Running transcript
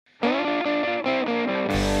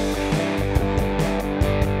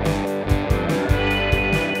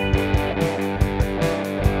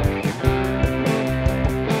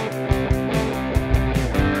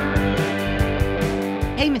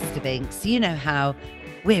dogs, you know how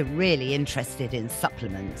we're really interested in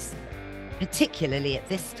supplements, particularly at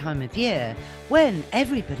this time of year when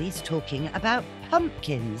everybody's talking about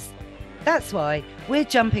pumpkins. That's why we're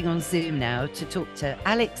jumping on Zoom now to talk to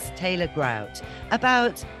Alex Taylor-Grout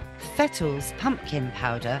about Fettle's pumpkin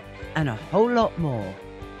powder and a whole lot more.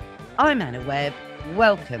 I'm Anna Webb.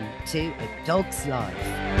 Welcome to A Dog's Life.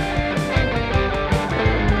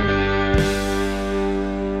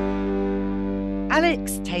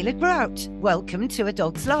 Alex Taylor-Grout, welcome to A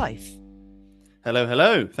Dog's Life. Hello,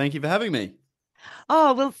 hello. Thank you for having me.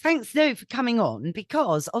 Oh, well, thanks, no, for coming on,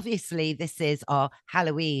 because obviously this is our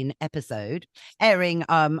Halloween episode airing,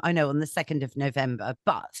 I know, on the 2nd of November,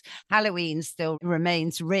 but Halloween still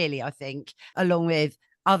remains really, I think, along with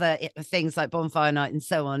other things like bonfire night and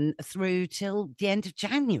so on, through till the end of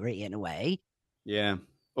January in a way. Yeah.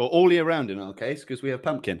 Or all year round in our case, because we have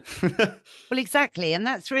pumpkin. Well, exactly. And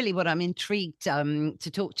that's really what I'm intrigued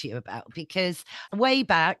to talk to you about, because way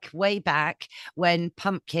back when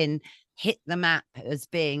pumpkin hit the map as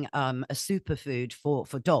being a superfood for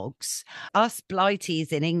dogs, us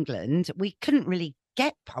blighties in England, we couldn't really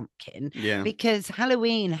get pumpkin because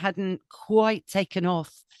Halloween hadn't quite taken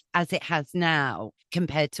off as it has now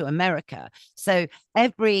compared to America. So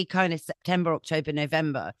every kind of September, October,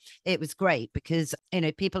 November, it was great because, you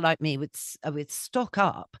know, people like me would stock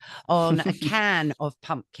up on a can of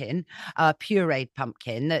pumpkin, pureed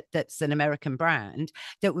pumpkin, that's an American brand,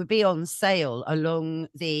 that would be on sale along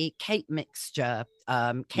the cake mixture,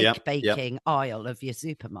 cake baking aisle of your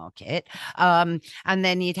supermarket. And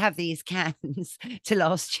then you'd have these cans to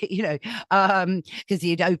last you, you know, because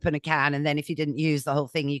you'd open a can and then if you didn't use the whole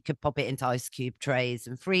thing, you could pop it into ice cube trays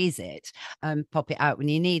and freeze it and pop it out when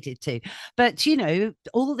you needed to. But, you know,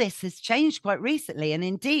 all this has changed quite recently. And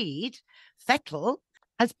indeed, Fettle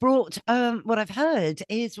has brought what I've heard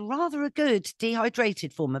is rather a good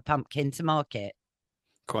dehydrated form of pumpkin to market.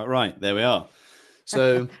 Quite right. There we are.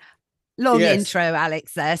 So long intro,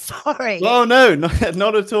 Alex, there. Sorry. Oh, no,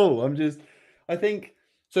 not at all. I think,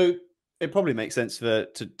 so it probably makes sense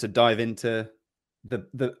to dive into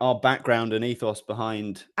our background and ethos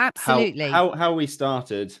behind absolutely how we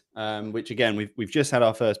started, which again we've just had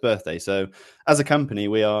our first birthday, so as a company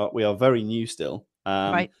we are very new still,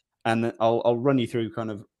 right, and I'll run you through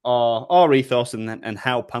kind of our ethos and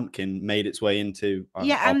how pumpkin made its way into our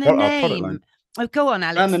product line. Oh, go on,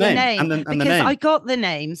 Alex. And the name. Because I got the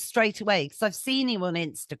name straight away because I've seen you on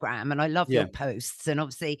Instagram and I love your posts. And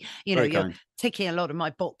obviously, you know, you're ticking a lot of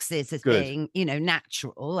my boxes as being, you know,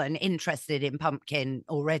 natural and interested in pumpkin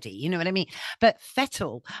already. You know what I mean? But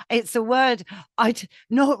Fettle, it's a word I'd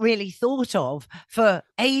not really thought of for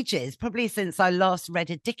ages, probably since I last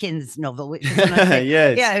read a Dickens novel, which was when I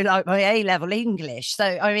did, you know, like my A-level English. So,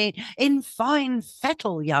 I mean, in fine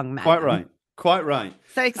Fettle, young man. Quite right.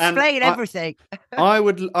 So explain everything. I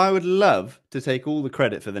would love to take all the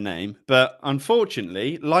credit for the name, but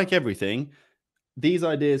unfortunately, like everything, these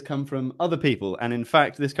ideas come from other people. And in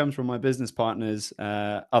fact, this comes from my business partner's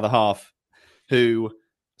other half, who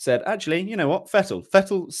said, actually, you know what,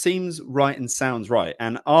 Fettle seems right and sounds right.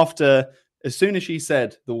 And as soon as she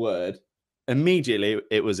said the word, immediately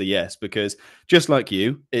it was a yes, because just like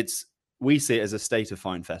you, we see it as a state of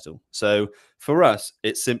fine fettle. So for us,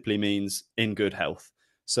 it simply means in good health.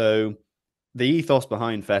 So the ethos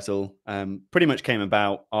behind Fettle pretty much came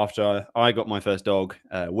about after I got my first dog,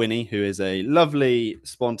 Winnie, who is a lovely,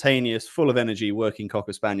 spontaneous, full of energy working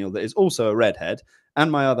Cocker Spaniel that is also a redhead.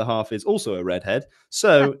 And my other half is also a redhead.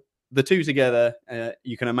 So the two together,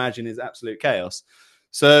 you can imagine, is absolute chaos.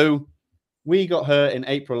 So we got her in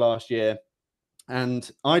April last year.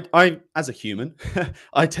 And I, as a human,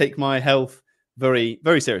 I take my health very,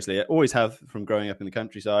 very seriously. I always have from growing up in the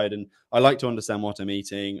countryside. And I like to understand what I'm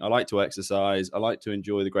eating. I like to exercise. I like to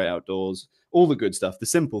enjoy the great outdoors, all the good stuff, the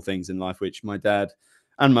simple things in life, which my dad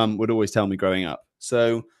and mum would always tell me growing up.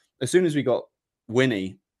 So as soon as we got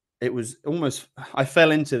Winnie, it was almost, I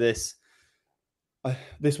fell into this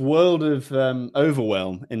world of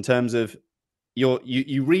overwhelm in terms of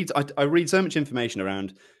you read. I read so much information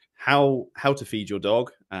around how to feed your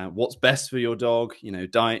dog, what's best for your dog, you know,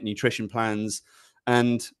 diet, nutrition plans.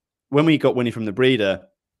 And when we got Winnie from the breeder,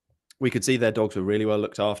 we could see their dogs were really well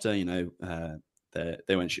looked after. You know,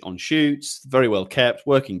 they went on shoots, very well kept,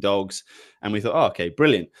 working dogs. And we thought, oh, okay,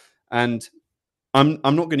 brilliant. And I'm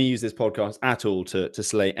not going to use this podcast at all to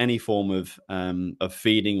slay any form of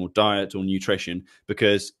feeding or diet or nutrition,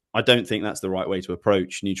 because I don't think that's the right way to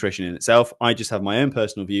approach nutrition in itself. I just have my own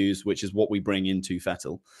personal views, which is what we bring into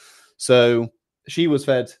Fettle. So she was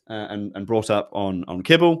fed and brought up on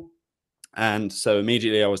kibble. And so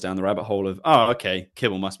immediately I was down the rabbit hole of, oh, okay,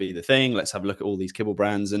 kibble must be the thing. Let's have a look at all these kibble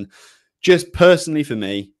brands. And just personally for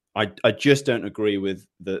me, I just don't agree with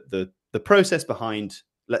the process behind,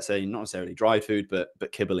 let's say, not necessarily dry food, but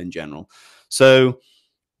kibble in general. So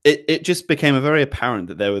it just became a very apparent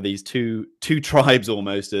that there were these two tribes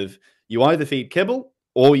almost of, you either feed kibble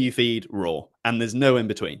or you feed raw, and there's no in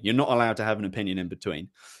between. You're not allowed to have an opinion in between.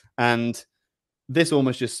 And this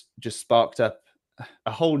almost just sparked up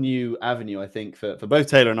a whole new avenue, I think, for both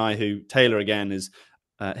Taylor and I, who Taylor, again, is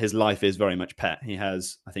his life is very much pet. He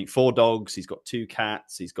has, I think, 4 dogs. He's got 2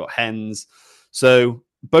 cats. He's got hens. So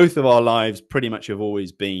both of our lives pretty much have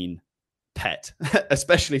always been pet,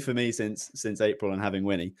 especially for me since April and having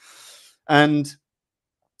Winnie. And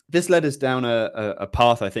this led us down a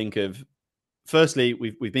path, I think, of, firstly,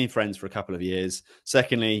 we've been friends for a couple of years.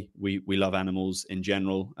 Secondly, we love animals in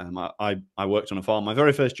general. I worked on a farm. My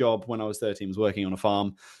very first job when I was 13 was working on a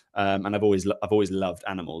farm, and I've always loved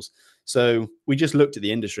animals. So we just looked at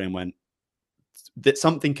the industry and went that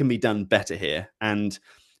something can be done better here. And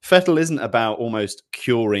Fettle isn't about almost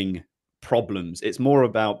curing problems. It's more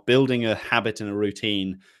about building a habit and a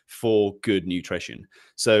routine for good nutrition.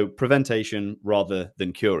 So prevention rather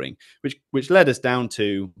than curing, which led us down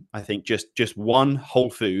to, I think, just one whole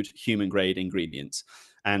food, human grade ingredients.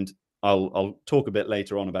 And I'll talk a bit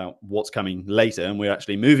later on about what's coming later. And we're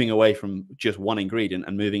actually moving away from just one ingredient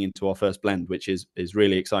and moving into our first blend, which is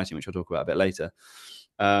really exciting, which I'll talk about a bit later.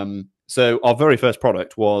 So our very first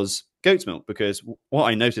product was goat's milk, because what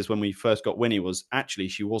I noticed when we first got Winnie was actually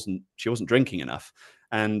she wasn't drinking enough.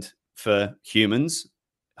 And for humans,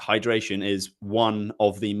 hydration is one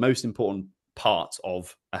of the most important parts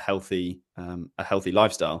of a healthy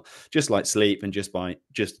lifestyle, just like sleep, and just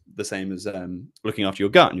the same as looking after your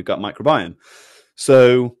gut and your gut microbiome.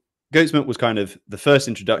 So goat's milk was kind of the first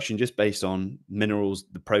introduction, just based on minerals,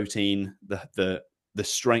 the protein, the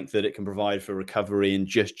strength that it can provide for recovery, and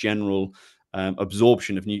just general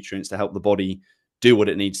absorption of nutrients to help the body do what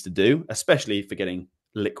it needs to do, especially for getting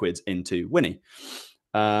liquids into Winnie.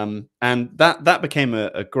 And that became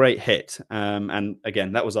a great hit. And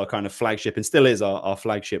again, that was our kind of flagship, and still is our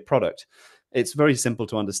flagship product. It's very simple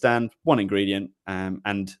to understand, one ingredient,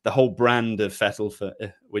 and the whole brand of Fettle,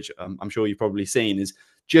 which I'm sure you've probably seen, is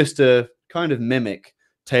just to kind of mimic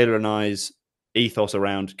Taylor and I's ethos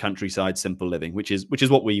around countryside simple living, which is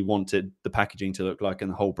what we wanted the packaging to look like,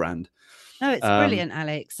 and the whole brand. No, it's brilliant,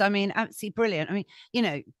 Alex. I mean, absolutely brilliant. I mean,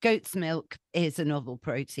 goat's milk is a novel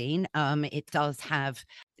protein. It does have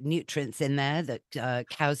nutrients in there that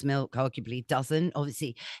cow's milk arguably doesn't.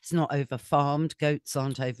 Obviously, it's not over farmed. Goats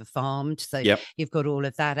aren't over farmed, so Yep. you've got all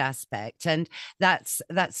of that aspect, and that's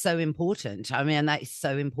so important. I mean, that is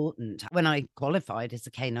so important. When I qualified as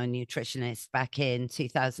a canine nutritionist back in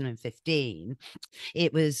 2015,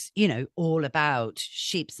 it was, all about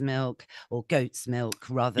sheep's milk or goat's milk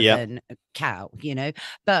rather Yep. than cow,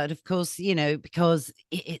 but of course, because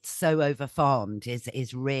it's so over farmed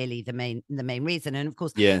is really the main reason. And of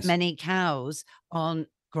course, Yes. many cows aren't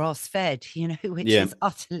grass fed, which Yeah. is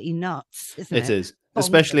utterly nuts, isn't It it? is, Bonkers.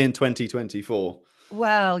 especially in 2024.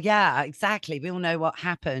 Well, yeah, exactly. We all know what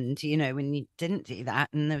happened, when you didn't do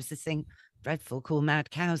that. And there was this thing dreadful called mad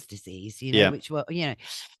cow's disease, Yeah. which were,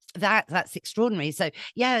 that's extraordinary. So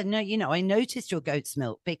yeah, no, I noticed your goat's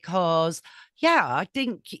milk because, yeah, I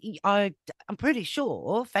think I'm pretty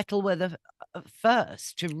sure Fettle were the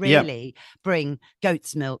first to really bring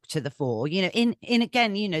goat's milk to the fore, in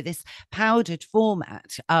again, this powdered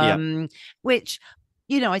format, which,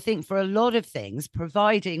 I think for a lot of things,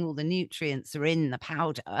 providing all the nutrients are in the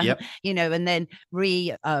powder, Yep. and then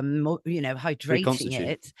hydrating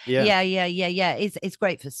it. Yeah. It's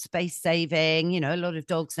great for space saving. A lot of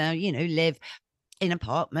dogs now, live in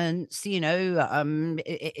apartments,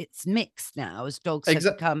 it's mixed now as dogs have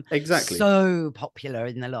become so popular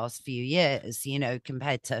in the last few years,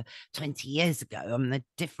 compared to 20 years ago. I mean, the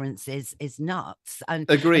difference is nuts. And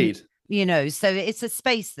agreed. So it's a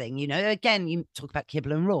space thing, again, you talk about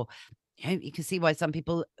kibble and raw. You can see why some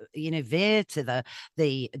people, veer to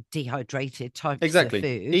the dehydrated types of food.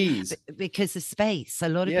 Ease. Because of space. A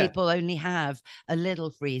lot of people only have a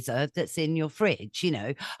little freezer that's in your fridge,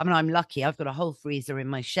 I mean, I'm lucky. I've got a whole freezer in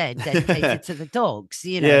my shed dedicated to the dogs,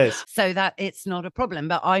 Yes. so that it's not a problem.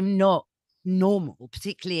 But I'm not normal,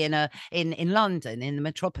 particularly in London, in the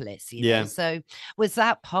metropolis, know. So was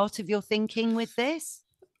that part of your thinking with this?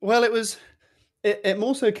 Well, it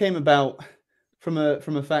more so came about from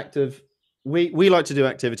a fact of, we like to do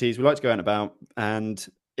activities, we like to go out and about, and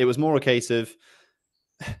it was more a case of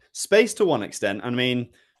space to one extent. I mean,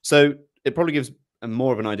 so it probably gives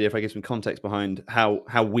more of an idea if I give some context behind how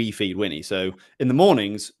we feed Winnie. So in the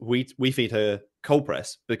mornings, we feed her cold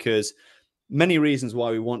press, because many reasons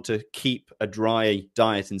why we want to keep a dry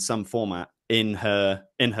diet in some format in her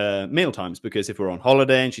meal times, because if we're on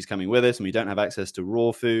holiday and she's coming with us and we don't have access to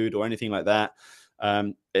raw food or anything like that,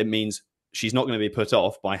 it means she's not going to be put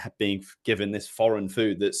off by being given this foreign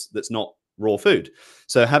food that's not raw food.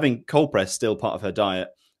 So having cold press still part of her diet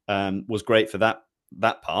was great for that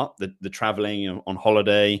part, the traveling on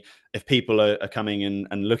holiday. If people are coming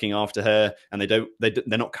and looking after her and they're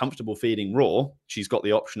not comfortable feeding raw, she's got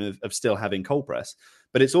the option of still having cold press.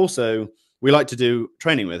 But it's also, we like to do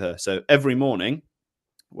training with her. So every morning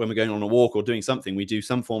when we're going on a walk or doing something, we do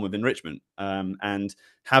some form of enrichment. And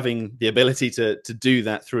having the ability to do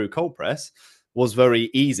that through cold press was very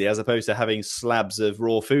easy, as opposed to having slabs of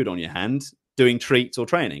raw food on your hand doing treats or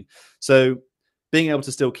training. So being able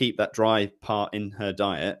to still keep that dry part in her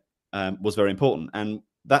diet was very important. And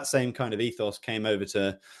that same kind of ethos came over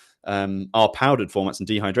to our powdered formats and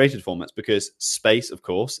dehydrated formats, because space, of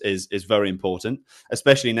course, is very important,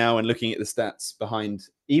 especially now when looking at the stats behind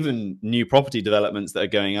even new property developments that are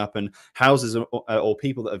going up, and houses or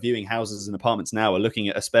people that are viewing houses and apartments now are looking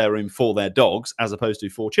at a spare room for their dogs as opposed to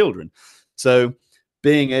for children. So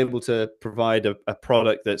being able to provide a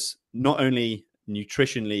product that's not only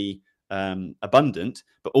nutritionally abundant,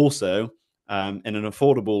 but also in an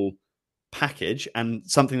affordable package, and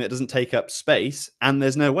something that doesn't take up space, and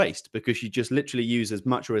there's no waste, because you just literally use as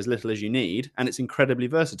much or as little as you need, and it's incredibly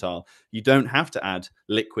versatile. You don't have to add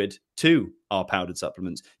liquid to our powdered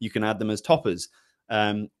supplements. You can add them as toppers.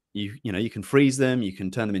 You can freeze them, you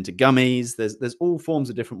can turn them into gummies. There's all forms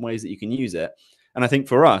of different ways that you can use it. And I think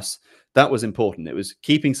for us, that was important. It was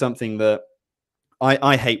keeping something that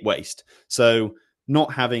I hate waste. So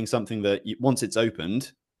not having something that once it's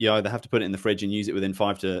opened, you either have to put it in the fridge and use it within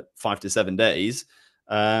 5 to 7 days,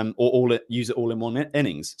 or use it all in one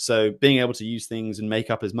innings. So being able to use things and make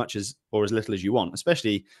up as much as or as little as you want,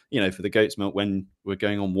 especially for the goat's milk when we're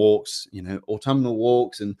going on walks, autumnal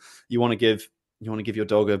walks, and you want to give your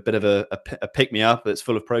dog a bit of a pick me up that's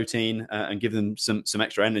full of protein, and give them some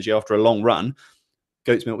extra energy after a long run.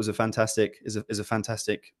 Goat's milk is a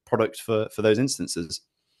fantastic product for those instances.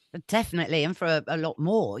 Definitely, and for a lot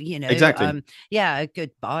more, Exactly. Yeah, a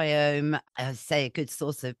good biome, say a good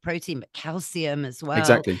source of protein, but calcium as well.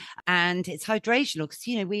 Exactly. And it's hydrational,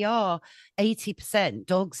 because we are 80%,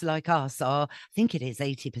 dogs like us are, I think it is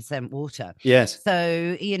 80% water. Yes. So,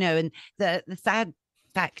 and the sad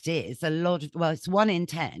fact is, it's 1 in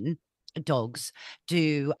 10 dogs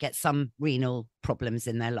do get some renal problems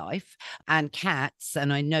in their life, and cats,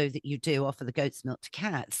 and I know that you do offer the goat's milk to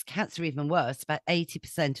cats are even worse. About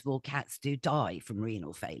 80% of all cats do die from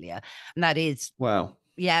renal failure, and that is, wow.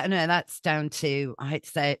 Yeah, no, that's down to, I hate to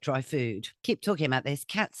say it, dry food. Keep talking about this.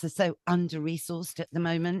 Cats are so under-resourced at the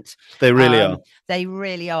moment. They really are. They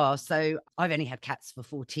really are. So I've only had cats for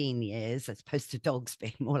 14 years, as opposed to dogs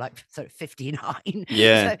being more like sort of 59.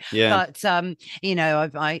 Yeah, yeah. But,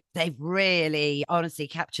 they've really, honestly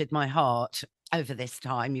captured my heart over this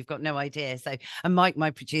time. You've got no idea. So, and Mike,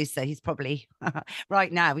 my producer, he's probably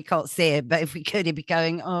right now, we can't see it, but if we could, he'd be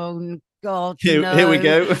going, oh, God, Here we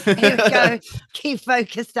go. Here we go. Keep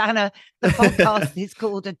focused, Anna. The podcast is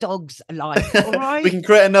called A Dog's Life. All right. We can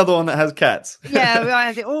create another one that has cats. Yeah,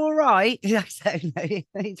 I think, all right. So, no,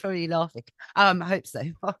 he's probably laughing. I hope so.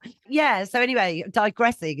 Yeah. So anyway,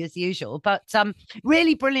 digressing as usual, but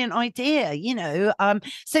really brilliant idea.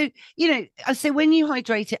 So when you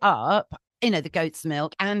hydrate it up, the goat's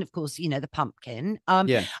milk, and of course, the pumpkin.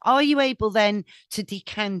 Yeah. Are you able then to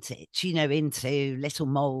decant it, into little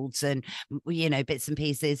molds and, bits and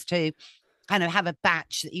pieces to kind of have a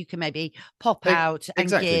batch that you can maybe pop out and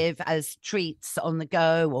give as treats on the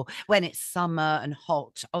go, or when it's summer and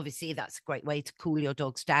hot? Obviously, that's a great way to cool your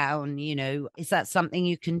dogs down. Is that something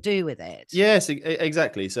you can do with it? Yes,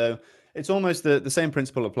 exactly. So it's almost the same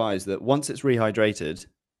principle applies, that once it's rehydrated,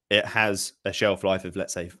 it has a shelf life of,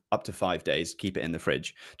 let's say, up to 5 days. Keep it in the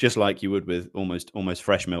fridge, just like you would with almost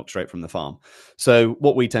fresh milk straight from the farm. So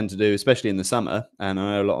what we tend to do, especially in the summer, and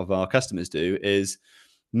I know a lot of our customers do, is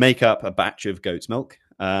make up a batch of goat's milk.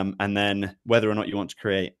 And then whether or not you want to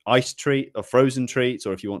create iced treat or frozen treats,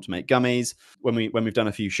 or if you want to make gummies, when we've done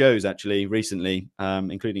a few shows actually recently,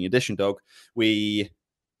 including Edition Dog, we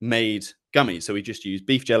made gummies. So we just used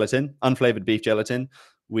beef gelatin, unflavored beef gelatin.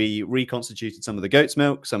 We reconstituted some of the goat's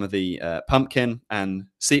milk, some of the pumpkin, and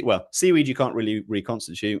seaweed you can't really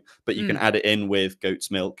reconstitute, but you can add it in with goat's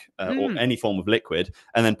milk or any form of liquid,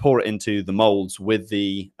 and then pour it into the molds with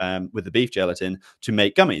the beef gelatin to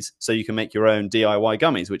make gummies. So you can make your own DIY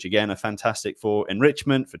gummies, which again are fantastic for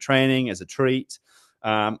enrichment, for training, as a treat,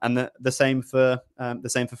 and the same for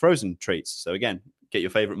frozen treats. So again, get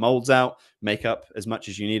your favorite molds out, make up as much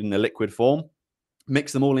as you need in a liquid form,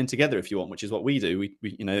 mix them all in together if you want, which is what we do. We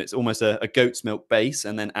it's almost a goat's milk base,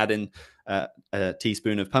 and then add in a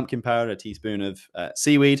teaspoon of pumpkin powder, a teaspoon of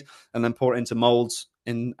seaweed, and then pour it into molds,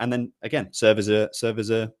 and then again serve as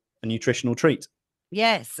a nutritional treat.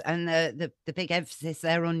 Yes, and the big emphasis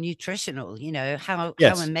there on nutritional, how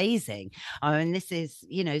Yes. amazing. And this is,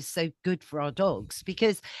 so good for our dogs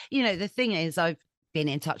because, the thing is, I've been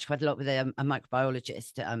in touch quite a lot with a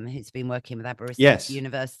microbiologist who's been working with Aberystwyth Yes.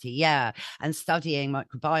 University, yeah, and studying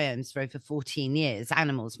microbiomes for over 14 years,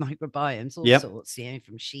 animals, microbiomes, all Yep. sorts,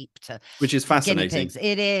 from sheep Which is to guinea fascinating. pigs.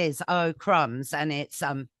 It is, oh, crumbs. And it's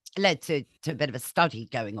led to a bit of a study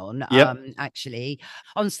going on, Yep. actually,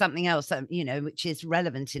 on something else that, which is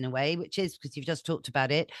relevant in a way, which is, because you've just talked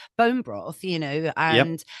about it, bone broth,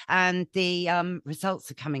 Yep. and the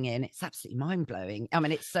results are coming in. It's absolutely mind-blowing. I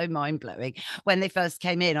mean, it's so mind-blowing. When they first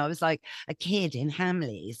came in, I was like a kid in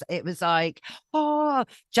Hamleys. It was like, oh,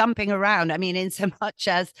 jumping around. I mean, in so much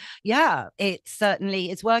as, yeah, it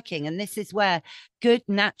certainly is working. And this is where good,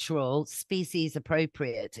 natural, species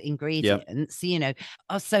appropriate Yep. ingredients,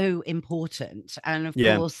 are so important. And of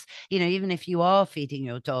Yeah. course, even if you are feeding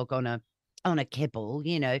your dog on a kibble,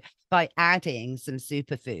 by adding some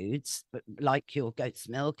superfoods like your goat's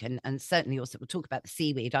milk, and certainly also we'll talk about the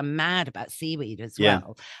seaweed. I'm mad about seaweed as Yeah.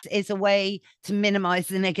 well. It's a way to minimize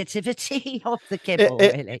the negativity of the It, kibble,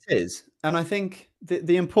 it, really. it is. And I think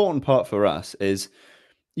the important part for us is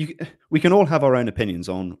we can all have our own opinions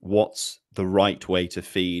on what's the right way to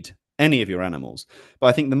feed any of your animals. But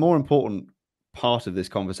I think the more important part of this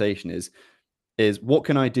conversation is what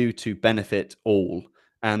can I do to benefit all?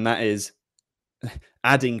 And that is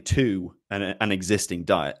adding to an existing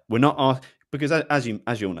diet. We're not because as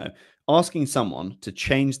you'll know, asking someone to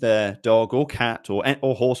change their dog or cat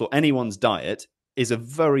or horse or anyone's diet is a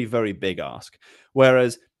very, very big ask.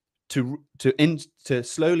 Whereas to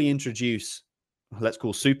slowly introduce, let's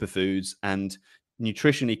call, superfoods and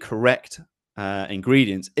nutritionally correct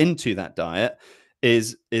ingredients into that diet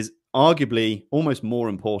is arguably almost more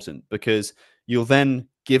important, because you're then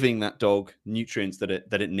giving that dog nutrients that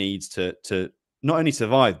it needs to not only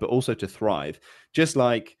survive but also to thrive. Just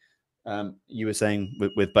like you were saying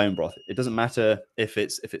with bone broth, it doesn't matter if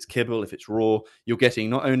it's kibble, if it's raw. You're getting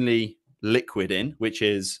not only liquid in, which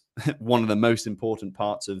is one of the most important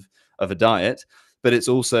parts of a diet, but it's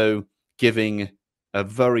also giving a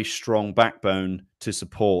very strong backbone to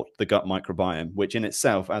support the gut microbiome, which in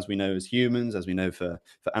itself, as we know as humans, as we know for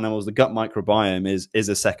animals, the gut microbiome is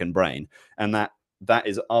a second brain, and that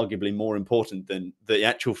is arguably more important than the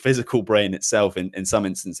actual physical brain itself in some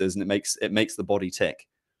instances, and it makes the body tick.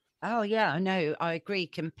 Oh, yeah, no, I agree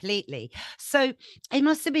completely. So it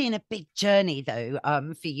must have been a big journey, though,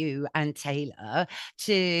 for you and Taylor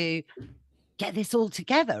to get this all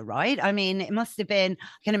together, right? I mean, it must have been,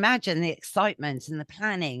 I can imagine the excitement and the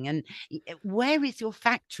planning. And where is your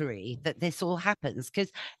factory that this all happens?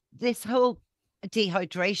 Because this whole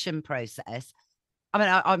dehydration process, I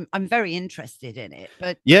mean, I'm very interested in it,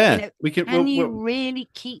 but, Yeah, we can. can you really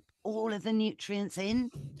keep all of the nutrients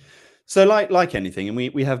in? So, like anything, and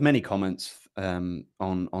we have many comments on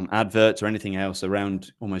adverts or anything else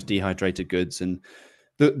around almost dehydrated goods, and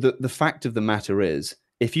the fact of the matter is,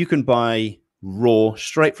 if you can buy raw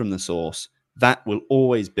straight from the source, that will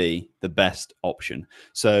always be the best option.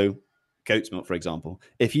 So, goat's milk, for example,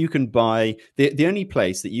 if you can buy the only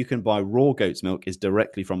place that you can buy raw goat's milk is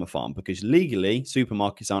directly from a farm, because legally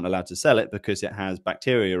supermarkets aren't allowed to sell it because it has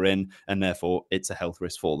bacteria in, and therefore it's a health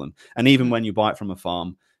risk for them. And even when you buy it from a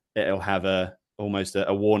farm, it'll have almost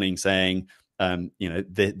a warning saying,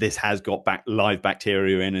 this has got live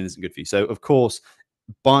bacteria in and isn't good for you. So of course,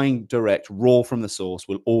 buying direct raw from the source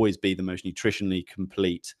will always be the most nutritionally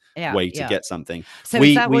complete Yeah, way to yeah. get something. So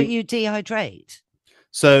is that what you dehydrate?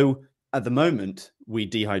 So at the moment, we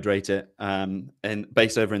dehydrate it and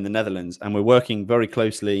based over in the Netherlands, and we're working very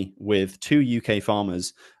closely with two UK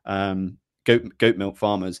farmers, goat milk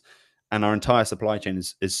farmers, and our entire supply chain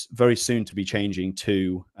is very soon to be changing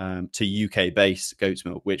to UK based goat's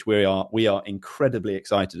milk, which we are incredibly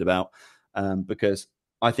excited about, because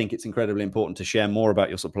I think it's incredibly important to share more about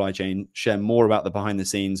your supply chain, share more about the behind the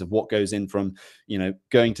scenes of what goes in from,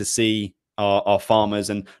 going to see our farmers,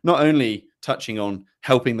 and not only touching on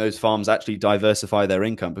helping those farms actually diversify their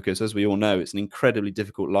income, because as we all know, it's an incredibly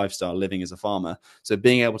difficult lifestyle living as a farmer. So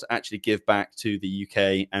being able to actually give back to the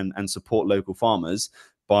UK and support local farmers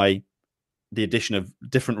by the addition of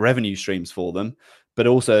different revenue streams for them, but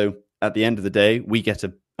also at the end of the day, we get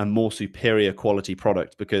a more superior quality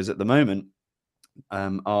product, because at the moment,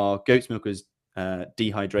 our goat's milk is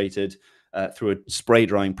dehydrated through a spray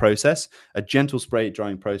drying process, a gentle spray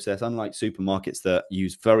drying process, unlike supermarkets that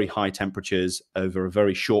use very high temperatures over a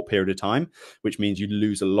very short period of time, which means you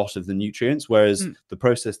lose a lot of the nutrients. Whereas the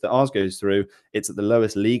process that ours goes through, it's at the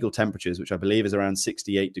lowest legal temperatures, which I believe is around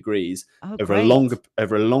 68 degrees over a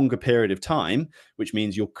longer period of time, which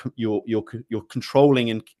means you're controlling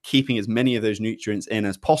and keeping as many of those nutrients in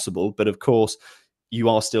as possible. But of course, you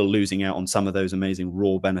are still losing out on some of those amazing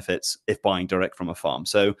raw benefits if buying direct from a farm.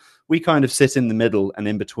 So we kind of sit in the middle and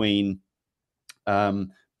in between,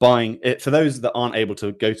 buying it. For those that aren't able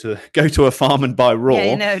to go to a farm and buy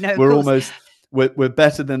raw, we're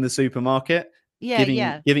better than the supermarket,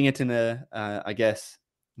 giving it in a I guess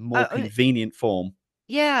more convenient form.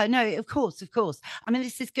 Yeah, no, of course, of course. I mean,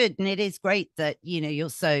 this is good. And it is great that, you're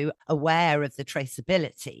so aware of the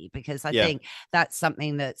traceability, because I think that's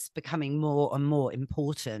something that's becoming more and more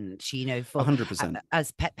important, for 100%.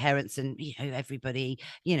 As pet parents and, everybody,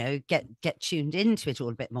 get tuned into it all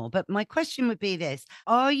a bit more. But my question would be this: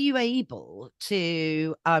 are you able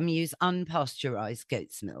to use unpasteurized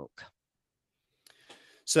goat's milk?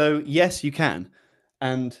 So yes, you can.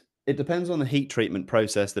 And it depends on the heat treatment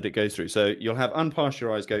process that it goes through. So you'll have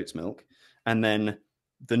unpasteurized goat's milk, and then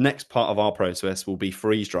the next part of our process will be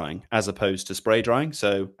freeze drying as opposed to spray drying.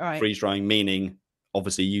 So freeze drying meaning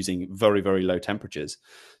obviously using very, very low temperatures.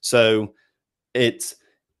 So it's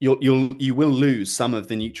you will lose some of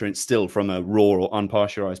the nutrients still from a raw or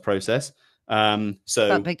unpasteurized process.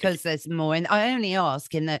 But because there's more, and I only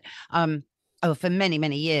ask in that for many,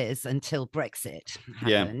 many years until Brexit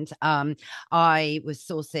happened, I was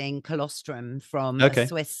sourcing colostrum from a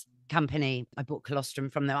Swiss company. I bought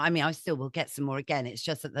colostrum from them. I mean, I still will get some more again. It's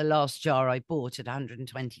just that the last jar I bought at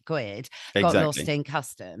 120 quid got lost in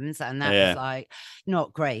customs, and that was like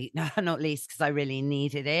not great, not least because I really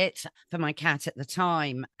needed it for my cat at the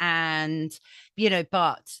time. And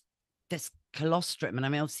but this colostrum, and I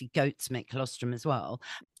mean, obviously goats make colostrum as well,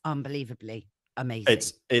 unbelievably amazing.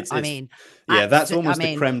 That's almost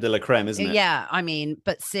the creme de la creme, isn't it? Yeah, I mean,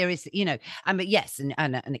 but seriously, but yes,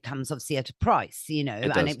 and it comes obviously at a price, and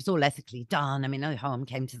it was all ethically done. I mean, no harm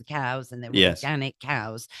came to the cows, and they were organic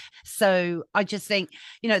cows. So I just think,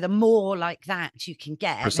 the more like that you can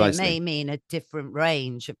get, it may mean a different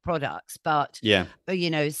range of products, but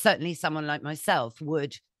certainly someone like myself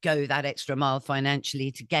would go that extra mile financially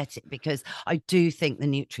to get it, because I do think the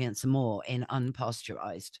nutrients are more in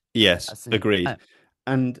unpasteurized. Yes, agreed.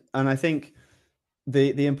 And I think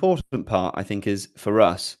the important part, I think, is for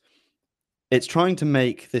us, it's trying to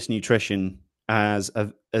make this nutrition as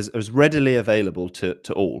readily available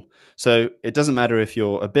to all. So it doesn't matter if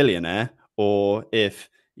you're a billionaire or if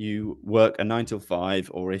you work a 9 to 5,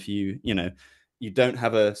 or if you don't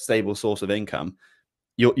have a stable source of income.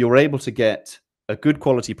 You're able to get a good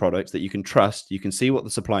quality product that you can trust. You can see what the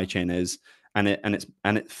supply chain is, and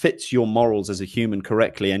it fits your morals as a human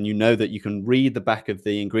correctly, and that you can read the back of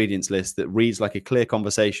the ingredients list that reads like a clear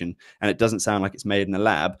conversation, and it doesn't sound like it's made in a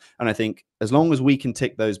lab. And I think as long as we can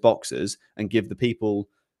tick those boxes and give the people,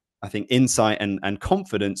 I think, insight and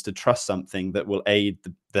confidence to trust something that will aid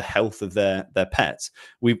the health of their pets,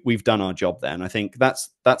 we've done our job there. And I think that's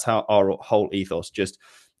how our whole ethos, just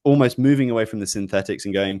almost moving away from the synthetics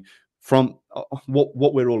and going from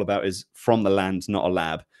what we're all about is from the land, not a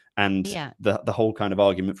lab. And the whole kind of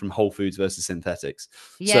argument from whole foods versus synthetics.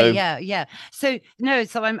 So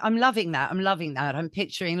I'm loving that. I'm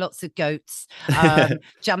picturing lots of goats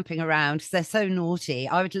jumping around. They're so naughty.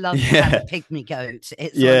 I would love to have a pygmy goat.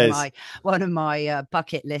 It's one of my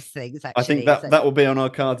bucket list things, actually. I think that will be on our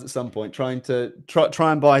cards at some point, try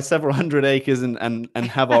and buy several hundred acres and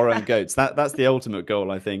have our own goats. That's the ultimate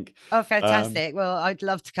goal, I think. Oh, fantastic. Well, I'd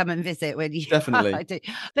love to come and visit when you definitely do.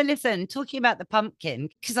 But listen, talking about the pumpkin,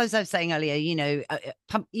 because as I was saying earlier, you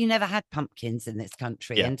never had pumpkins in this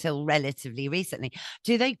country until relatively recently.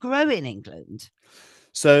 Do they grow in England?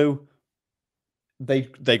 So they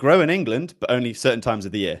grow in England, but only certain times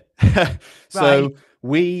of the year. So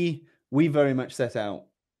we very much set out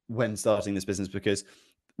when starting this business, because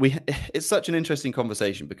it's such an interesting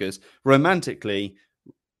conversation, because romantically,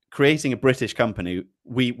 creating a British company,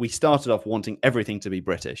 we started off wanting everything to be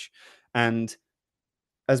British. And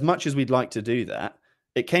as much as we'd like to do that,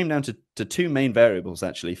 it came down to two main variables,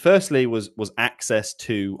 actually. Firstly was access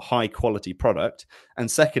to high quality product,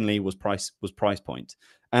 and secondly was price point.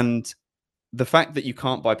 And the fact that you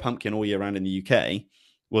can't buy pumpkin all year round in the UK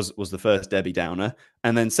was the first Debbie Downer.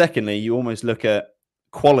 And then secondly, you almost look at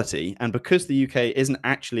quality, and because the UK isn't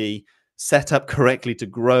actually set up correctly to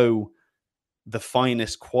grow the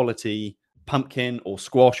finest quality pumpkin or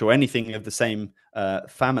squash or anything of the same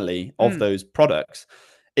family of those products,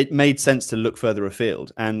 it made sense to look further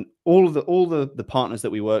afield. And all the partners that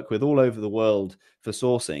we work with all over the world for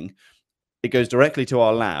sourcing, it goes directly to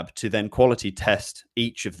our lab to then quality test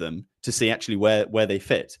each of them to see actually where they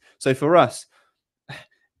fit. So for us,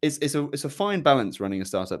 it's a fine balance running a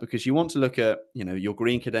startup, because you want to look at, your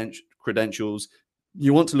green credentials,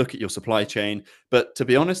 you want to look at your supply chain, but to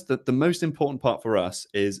be honest, the most important part for us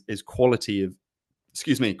is quality of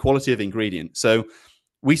quality of ingredient. So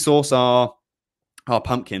we source our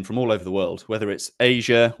pumpkin from all over the world, whether it's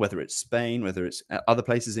Asia, whether it's Spain, whether it's other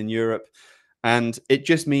places in Europe. And it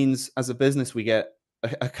just means, as a business, we get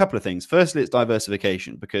a couple of things. Firstly, it's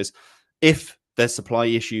diversification, because if there's supply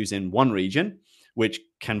issues in one region, which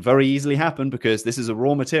can very easily happen because this is a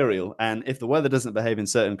raw material, and if the weather doesn't behave in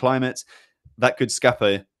certain climates, that could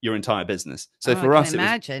scupper your entire business. So Oh, I for can us, it was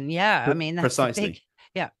imagine. Yeah. I mean, that's a big, precisely.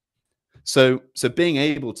 yeah. So being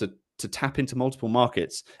able to tap into multiple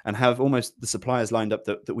markets and have almost the suppliers lined up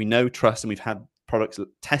that we know, trust, and we've had products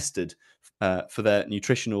tested for their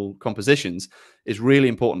nutritional compositions is really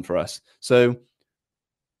important for us. So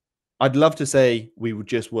I'd love to say we would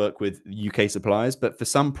just work with UK suppliers, but for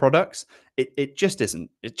some products, it just isn't.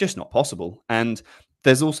 It's just not possible. And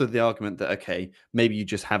there's also the argument that, okay, maybe you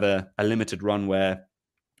just have a limited run where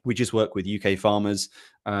we just work with UK farmers,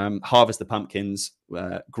 harvest the pumpkins,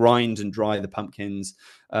 grind and dry the pumpkins,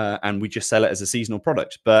 and we just sell it as a seasonal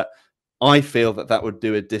product. But I feel that would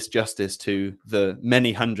do a disjustice to the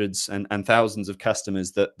many hundreds and thousands of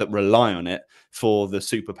customers that rely on it for the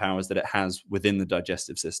superpowers that it has within the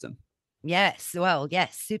digestive system. Yes, well,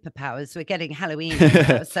 yes, superpowers. We're getting Halloweeny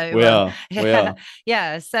now, so We are. We yeah, are.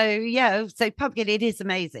 yeah. So yeah, so pumpkin, it is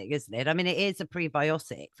amazing, isn't it? I mean, it is a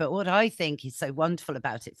prebiotic, but what I think is so wonderful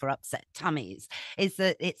about it for upset tummies is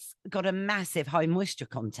that it's got a massive high moisture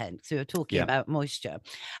content. So you're talking Yeah. about moisture.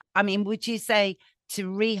 I mean, would you say to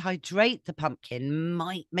rehydrate the pumpkin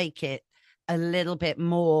might make it a little bit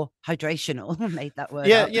more hydrational? Made that word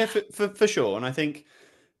Yeah. up. Yeah. For sure. And I think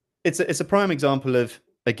it's a prime example of,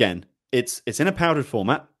 again, it's in a powdered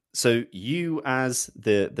format, so you as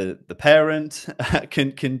the parent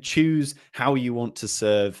can choose how you want to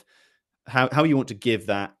serve, how you want to give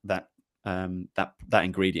that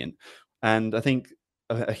ingredient. And I think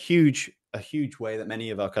a huge way that many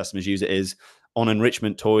of our customers use it is on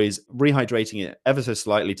enrichment toys, rehydrating it ever so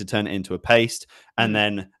slightly to turn it into a paste, and Mm,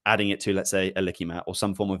 then adding it to, let's say, a licky mat or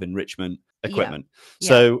some form of enrichment yeah, equipment. yeah.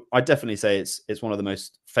 So I definitely say it's one of the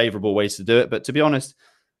most favorable ways to do it. But to be honest,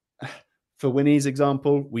 for Winnie's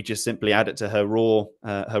example, we just simply add it to her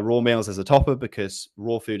raw meals as a topper, because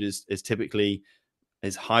raw food is typically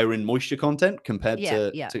is higher in moisture content compared Yeah,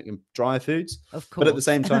 to, yeah, drier foods. of But at the course.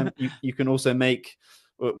 same time, you can also make,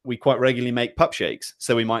 we quite regularly make pup shakes.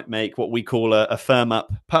 So we might make what we call a firm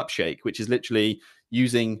up pup shake, which is literally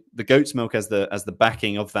using the goat's milk as the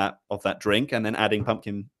backing of that drink, and then adding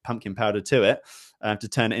pumpkin powder to it, to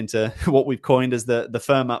turn it into what we've coined as the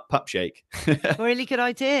firm up pup shake. Really good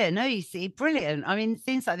idea. No, you see, brilliant. I mean,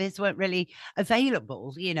 things like this weren't really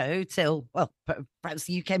available, till, well, perhaps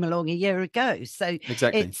you came along a year ago. So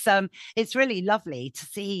Exactly. it's really lovely to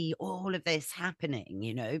see all of this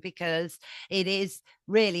happening, because it is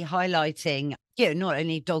really highlighting, not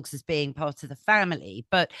only dogs as being part of the family,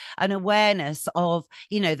 but an awareness of,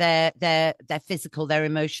 their physical, their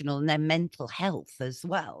emotional, and their mental health as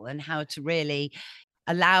well, and how to really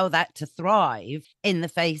allow that to thrive in the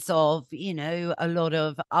face of, a lot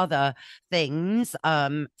of other things,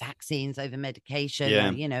 vaccines over medication, Yeah,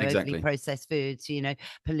 overly exactly. processed foods,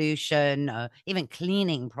 pollution, even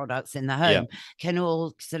cleaning products in the Yeah, home can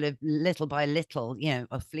all sort of little by little,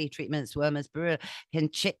 of flea treatments, wormers, can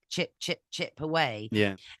chip away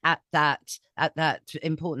yeah, at that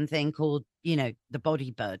important thing called, the body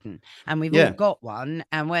burden. And we've all yeah, got one.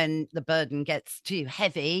 And when the burden gets too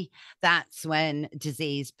heavy, that's when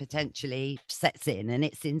disease potentially sets in, and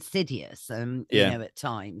it's insidious. yeah, At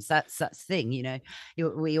times that's the thing,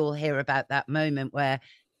 we all hear about that moment where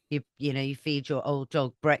you feed your old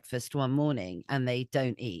dog breakfast one morning and they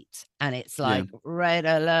don't eat, and it's yeah, like red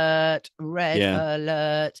alert, red yeah,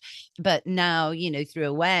 alert. But now, through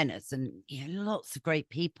awareness and, lots of great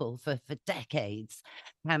people for decades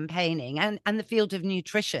campaigning, and the field of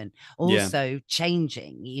nutrition yeah, also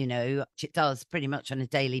changing, which it does pretty much on a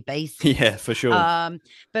daily yeah, basis. for sure.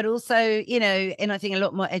 But also, and I think a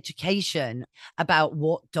lot more education about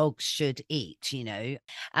what dogs should eat,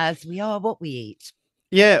 as we are what we eat.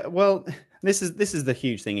 Yeah, well, this is the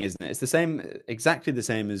huge thing, isn't it? It's the same, exactly the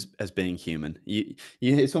same as being human.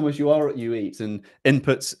 It's almost you are what you eat, and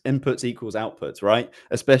inputs equals outputs, right?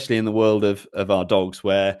 Especially in the world of our dogs,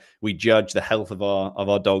 where we judge the health of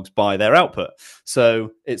our dogs by their output.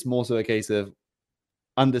 So it's more so a case of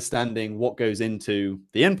understanding what goes into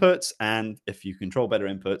the inputs, and if you control better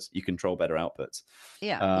inputs, you control better outputs.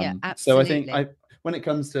 Yeah, yeah, So I think absolutely. when it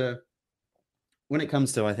comes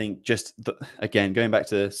to I think just again going back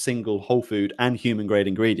to single whole food and human grade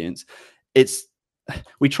ingredients, it's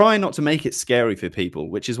we try not to make it scary for people,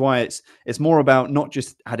 which is why it's more about not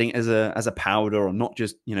just adding it as a powder, or not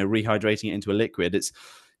just rehydrating it into a liquid. It's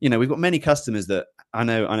we've got many customers that I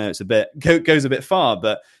know it's a bit goes a bit far,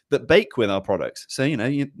 but that bake with our products. So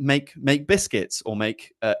you make biscuits, or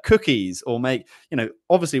make cookies, or make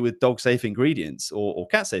obviously with dog safe ingredients, or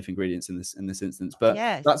cat safe ingredients in this instance. But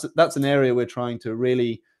Yes. that's an area we're trying to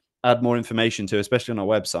really add more information to, especially on our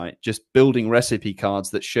website. Just building recipe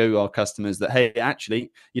cards that show our customers that, hey,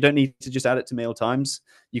 actually, you don't need to just add it to meal times.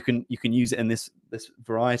 You can use it in this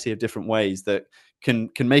variety of different ways that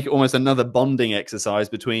can make it almost another bonding exercise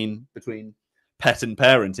between pet and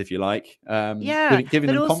parent, if you like, Yeah, giving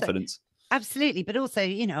but them also confidence. absolutely, but also,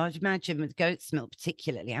 I'd imagine with goat's milk,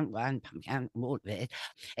 particularly, and pumpkin, and all of it,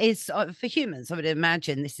 is for humans. I would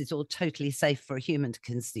imagine this is all totally safe for a human to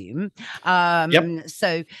consume. Yep,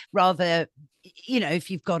 So rather, if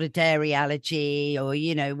you've got a dairy allergy, or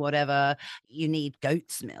whatever, you need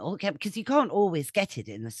goat's milk, because you can't always get it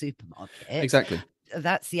in the supermarket. exactly.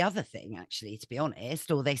 That's the other thing, actually, to be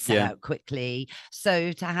honest, or they sell Yeah. out quickly.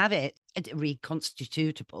 So to have it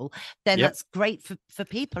reconstitutable, then Yep. that's great for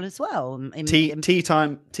people as well. Tea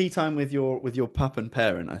time with your pup and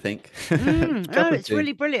parent, I think. Oh, Cup of it's tea.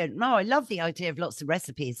 really brilliant. No, I love the idea of lots of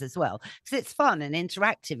recipes as well, because it's fun and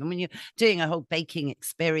interactive. And when you're doing a whole baking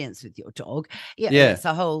experience with your dog, Yeah. it's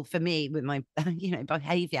a whole, for me, with my,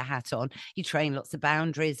 behavior hat on, you train lots of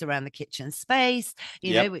boundaries around the kitchen space,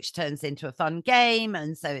 Yep. which turns into a fun game.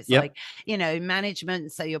 And so it's Yep. like,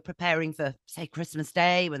 management. So you're preparing for, say, Christmas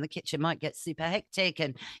Day, when the kitchen might get super hectic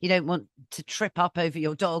and you don't want to trip up over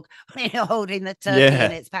your dog when you're holding the turkey in Yeah.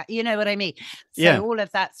 its pack. You know what I mean? So Yeah. all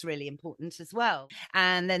of that's really important as well.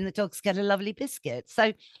 And then the dogs get a lovely biscuit.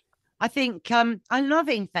 So I think I'm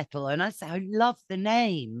loving Fettle, and I love the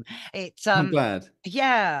name. It's I'm glad.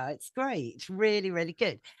 yeah, it's great. Really, really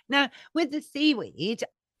good. Now, with the seaweed,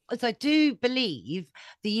 as I do believe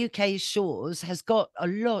the UK's shores has got a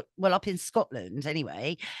lot, well, up in Scotland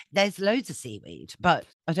anyway, there's loads of seaweed, but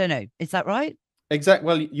I don't know. Is that right? Exactly.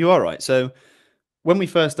 Well, you are right. So when we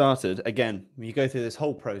first started, again, you go through this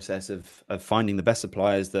whole process of finding the best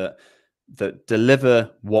suppliers that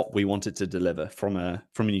deliver what we wanted to deliver from a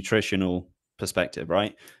nutritional perspective,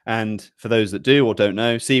 right? And for those that do or don't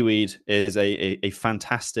know, seaweed is a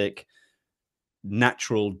fantastic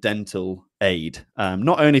natural dental aid,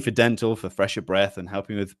 not only for dental, for fresher breath and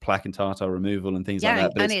helping with plaque and tartar removal and things like Yeah,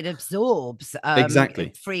 that, but and it's it absorbs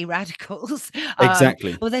exactly, free radicals.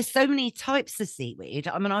 exactly. Well, there's so many types of seaweed.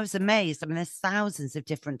 I mean, I was amazed. I mean, there's thousands of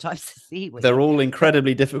different types of They're seaweed. all But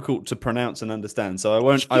incredibly difficult to pronounce and understand, so I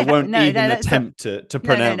yeah, won't no, even no, that's not. attempt to No, no, no,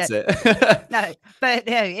 pronounce it. no. But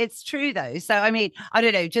no, it's true though. So I mean, I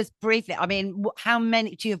don't know. Just briefly, I mean, how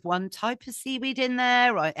many do you have? One type of seaweed in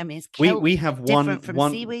there? Right? I mean, is kelp We have different from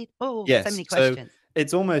one. seaweed? Oh, so Yes, many so questions.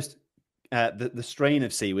 it's almost the strain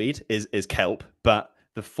of seaweed is kelp, but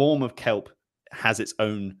the form of kelp has its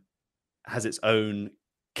own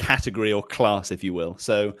category or class, if you will.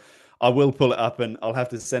 So I will pull it up and I'll have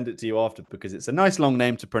to send it to you after, because it's a nice long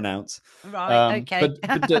name to pronounce. Right? But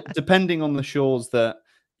Okay. depending on the shores that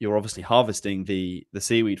you're obviously harvesting the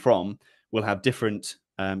seaweed from, will have different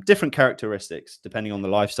characteristics depending on the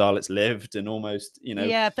lifestyle it's lived, and almost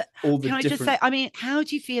Yeah, but all the can I just different. say, I mean, how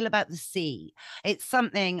do you feel about the sea? It's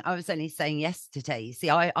something I was only saying yesterday. You see,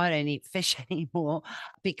 I don't eat fish anymore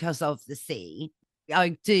because of the sea.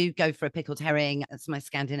 I do go for a pickled herring. That's my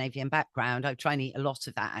Scandinavian background. I try and eat a lot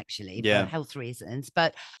of that actually for Yeah, health reasons.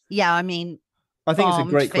 But yeah, I mean, I think it's a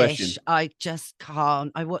farmed great fish, question. I just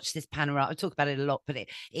can't. I watch this panorama. I talk about it a lot, but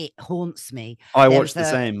it haunts me. I There watched was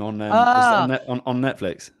the a same on was it ah on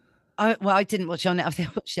Netflix. well, I didn't watch it on it. I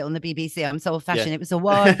watched it on the BBC. I'm so old Yeah. fashioned. It was a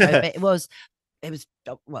while ago, but it was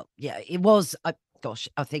well, yeah, it was. Gosh,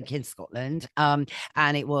 I think in Scotland, and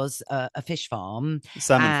it was a fish farm,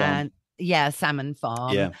 Salmon farm. and yeah, salmon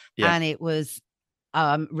farm, Yeah, yeah, and it was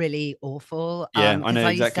really awful yeah. I because know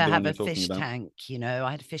I used to exactly the one have you're a talking fish about. tank.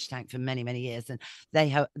 I had a fish tank for many, many years, and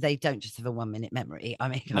they don't just have a 1 minute memory. I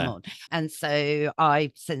mean, come No, on. And so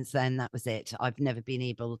I since then that was it. I've never been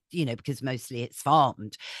able, because mostly it's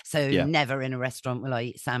farmed, so yeah, never in a restaurant will I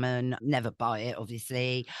eat salmon, never buy it,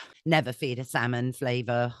 obviously, never feed a salmon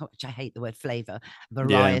flavor, which I hate the word flavor. yeah,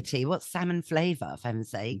 Variety, what's salmon flavor, for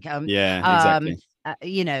heaven's sake? yeah, Um exactly.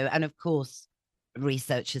 and of course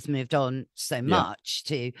research has moved on so Yeah, much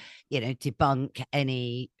to debunk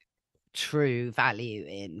any true value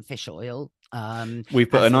in fish oil. We've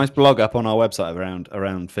put a as a nice blog up on our website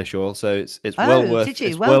around fish oil, so it's well oh, worth did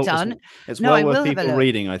you? Well done. it's No, well I worth will have a people look.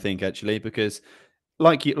 reading, I think, actually, because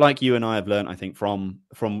like you and I have learned, I think, from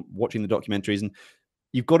watching the documentaries, and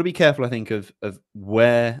you've got to be careful, I think, of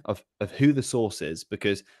who the source is,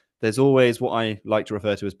 because there's always what I like to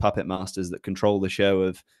refer to as puppet masters that control the show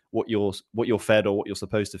of what you're fed or what you're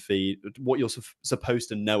supposed to feed, what you're supposed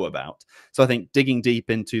to know about. So I think digging deep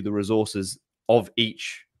into the resources of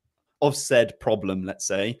each of said problem, let's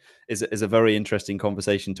say, is a very interesting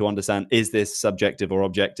conversation to understand, is this subjective or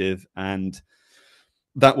objective, and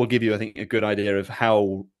that will give you, I think, a good idea of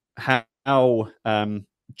how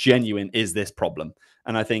genuine is this problem.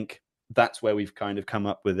 And I think that's where we've kind of come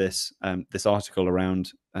up with this article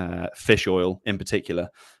around fish oil in particular,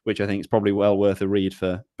 which I think is probably well worth a read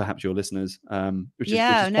for perhaps your listeners, which is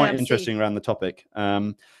Yeah, no, quite absolutely. interesting around the topic.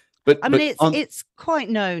 But I mean, but it's on it's quite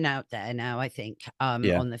known out there now, I think,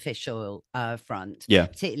 yeah on the fish oil front, yeah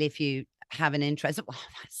particularly if you have an interest. Well,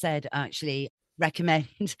 that said, actually,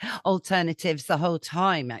 recommend alternatives the whole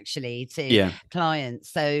time, actually, to yeah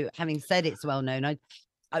clients. So, having said it's well known,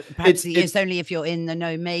 perhaps it's it's only if you're in the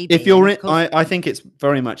know, if maybe. And you're of in, course, I think it's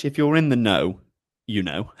very much, if you're in the know, you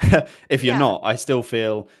know. If you're yeah, not, I still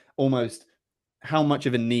feel almost, how much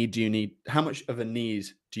of a need do you need? How much of a need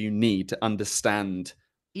do you need to understand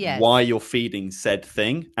why yes, you're feeding said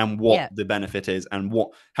thing and what yeah. the benefit is, and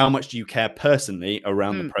how much do you care personally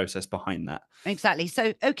around the Mm. process behind that? Exactly.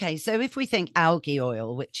 So, okay. So, if we think algae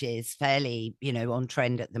oil, which is fairly, on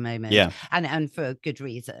trend at the moment, Yeah, and for good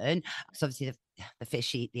reason, so obviously the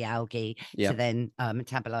fish eat the algae yeah, to then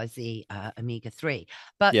metabolize the omega 3.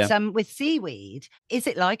 But yeah. with seaweed, is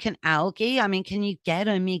it like an algae? I mean, can you get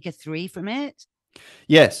omega 3 from it?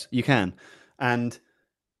 Yes, you can. And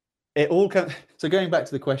it all comes, so going back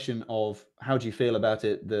to the question of how do you feel about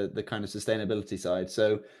it, the kind of sustainability side.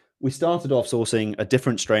 So we started off sourcing a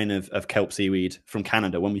different strain of kelp seaweed from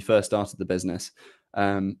Canada when we first started the business.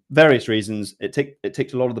 Various reasons, it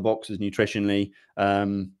ticked a lot of the boxes nutritionally.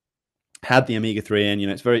 Had the omega 3 in,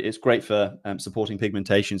 it's great for supporting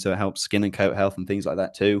pigmentation, so it helps skin and coat health and things like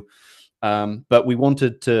that too. But we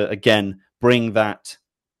wanted to again bring that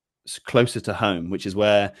closer to home, which is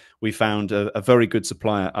where we found a very good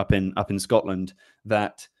supplier up in Scotland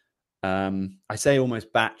that, I say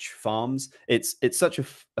almost batch farms. It's such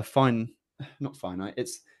a fine, not finite.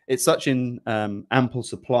 It's such an ample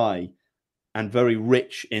supply and very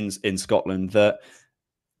rich in Scotland that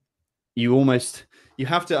you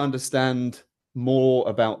have to understand more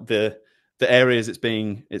about the areas it's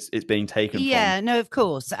being taken from. Yeah, no, of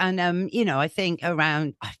course. And I think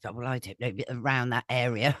around well, I don't know, around that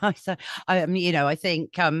area. So I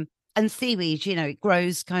think and seaweed, it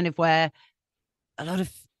grows kind of where a lot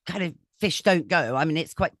of kind of fish don't go. I mean,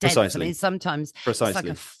 it's quite dense. I mean, Precisely, sometimes it's like a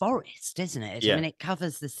precisely. forest, isn't it? I Yeah, mean, it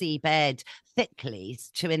covers the seabed thickly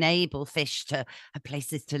to enable fish to have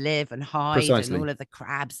places to live and hide, and precisely. all of the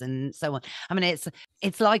crabs and so on. I mean,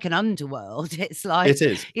 it's like an underworld. It's It like,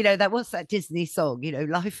 is. that was that Disney song,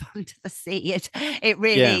 Life Under the Sea. It Yeah.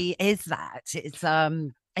 really is that. It's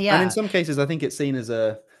And in yeah. some cases, I think it's seen as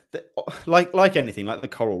like anything, like the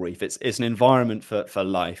coral reef. It's an environment for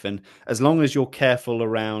life, and as long as you're careful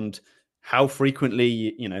around how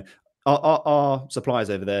frequently, our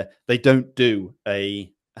suppliers over there, they don't do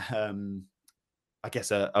um, I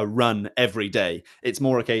guess a run every day. It's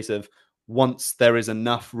more a case of, once there is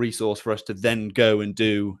enough resource for us to then go and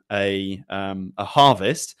do a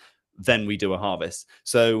harvest, then we do a harvest.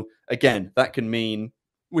 So again, that can mean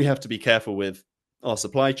we have to be careful with our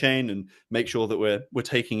supply chain and make sure that we're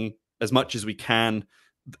taking as much as we can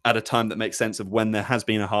at a time that makes sense of when there has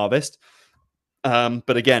been a harvest.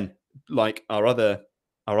 But again, like our other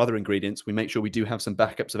ingredients, we make sure we do have some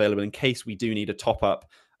backups available in case we do need a top up,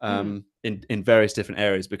 Mm. in various different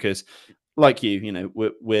areas. Because, like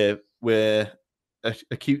we're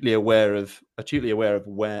acutely aware of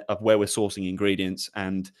where we're sourcing ingredients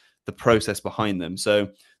and the process behind them. So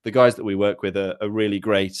the guys that we work with are really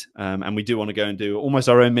great, and we do want to go and do almost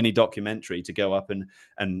our own mini documentary to go up and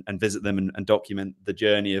visit them and document the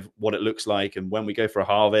journey of what it looks like, and when we go for a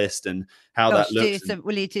harvest and how that Gosh, looks. And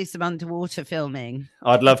will you do some underwater filming?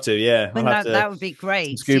 I'd love to, yeah. I'll When have that to, would be some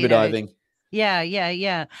great, scuba diving. Yeah, yeah,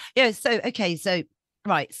 yeah. Yeah, so okay, so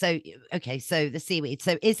right, so okay, so the seaweed.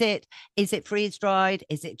 So is it freeze dried?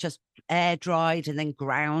 Is it just air dried and then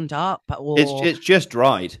ground up, It's or it's just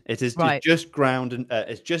dried. It's right? just ground, and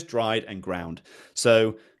it's just dried and ground.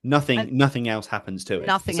 So And nothing else happens to it. The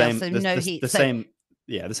nothing else, same so the, no the, heat. the So same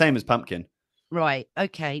yeah, the same as pumpkin. Right.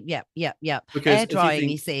 Okay. Yep. Yep. Yep. Because Air if you drying, you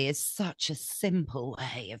think, see, is such a simple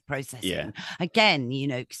way of yeah, processing. Again,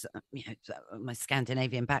 'cause, my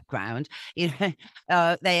Scandinavian background, they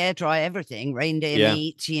air dry everything, reindeer yeah,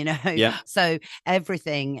 meat, yeah, so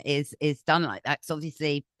everything is done like that. Because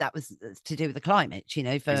obviously that was to do with the climate. For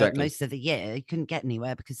exactly. most of the year, you couldn't get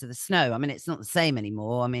anywhere because of the snow. I mean, it's not the same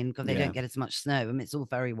anymore. I mean, God, they Yeah, don't get as much snow. I mean, it's all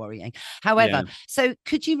very worrying. yeah, However, so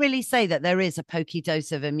could you really say that there is a pokey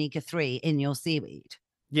dose of omega-3 in your seaweed?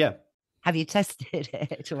 yeah. Have you tested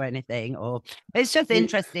it or anything? Or it's just We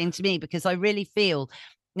interesting to me because I really feel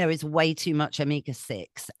there is way too much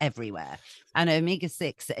omega-6 everywhere. And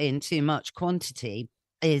omega-6 in too much quantity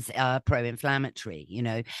is pro-inflammatory.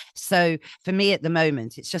 So for me at the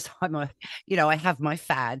moment, it's just I have my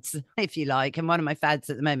fads, if you like, and one of my fads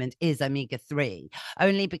at the moment is omega-3,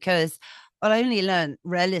 only because I only learned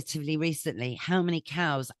relatively recently how many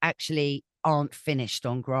cows actually aren't finished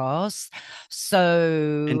on grass.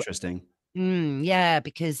 So, Interesting, yeah,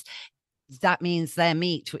 because that means their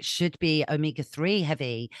meat, which should be omega-3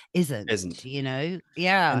 heavy, isn't, isn't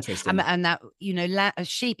Yeah. And, interesting. and that,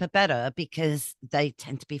 sheep are better because they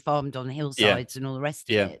tend to be farmed on Yeah, hillsides and all the rest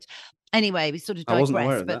of yeah. it. Anyway, we sort of I wasn't aware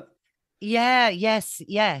digress, of but that. yeah, yes,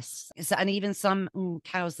 yes. And even some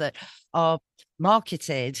cows that are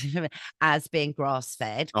marketed as being grass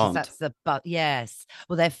fed, because Aren't. that's but yes,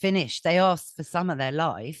 well, they're finished. They asked for some of their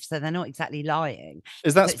life, so they're not exactly lying.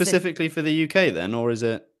 Is that So it's specifically for the UK then, or is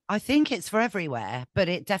it? I think it's for everywhere, but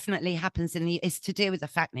it definitely happens it's to do with the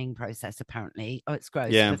fattening process, apparently. Oh, it's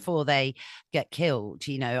gross. Yeah, Before they get killed.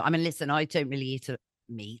 I mean, listen, I don't really eat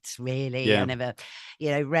meat, really. I yeah, never,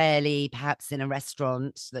 rarely, perhaps in a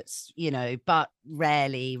restaurant but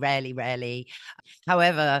rarely, rarely, rarely.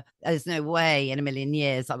 However, there's no way in a million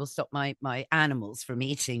years I will stop my animals from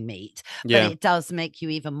eating meat. But yeah, it does make you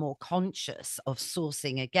even more conscious of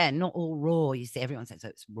sourcing again, not all raw. You see, everyone says, oh,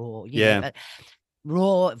 it's raw, yeah, but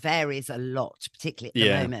raw varies a lot, particularly at the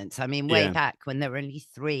yeah, moment. I mean, way yeah, back when there were only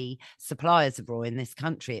three suppliers of raw in this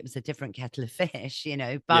country, it was a different kettle of fish.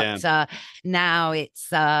 But yeah, now it's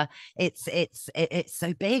so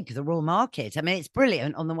big, the raw market. I mean, it's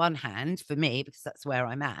brilliant on the one hand for me because that's where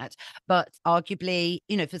I'm at, but arguably,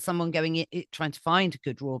 for someone trying to find a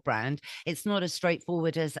good raw brand, it's not as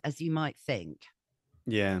straightforward as you might think.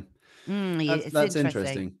 yeah. It's That's interesting.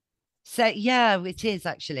 interesting. So yeah, it is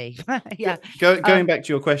actually. Yeah. Going Um, back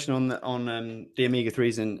to your question on the omega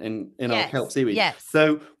threes in our kelp yes, seaweed. yes.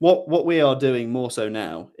 So what we are doing more so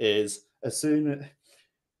now is so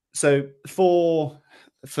for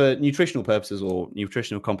nutritional purposes or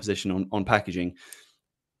nutritional composition on packaging,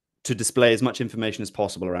 to display as much information as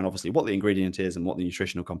possible around obviously what the ingredient is and what the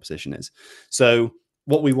nutritional composition is. So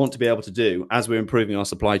what we want to be able to do as we're improving our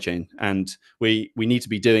supply chain, and we need to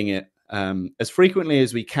be doing it as frequently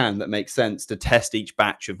as we can, that makes sense to test each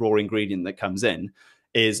batch of raw ingredient that comes in,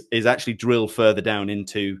 is actually drill further down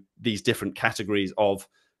into these different categories of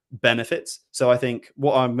benefits. So I think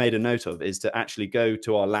what I've made a note of is to actually go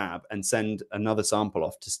to our lab and send another sample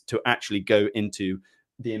off to actually go into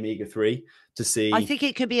the omega-3 to I see. think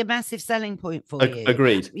it could be a massive selling point for you.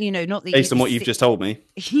 Agreed. Not that Based on you what you've see, just told me.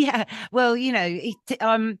 yeah. Well,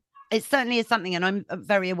 it certainly is something, and I'm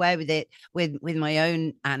very aware with it with my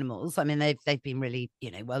own animals. I mean, they've been really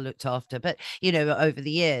well looked after, but over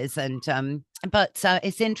the years, and but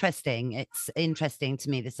it's interesting. It's interesting to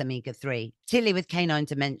me, this omega-3, particularly with canine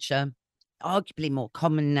dementia, arguably more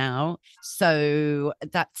common now. So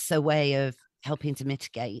that's a way of helping to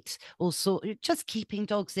mitigate also just keeping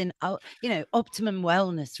dogs in optimum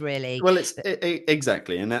wellness, really. Well, it's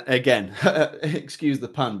exactly, and again, excuse the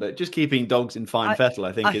pun, but just keeping dogs in fine I, fettle,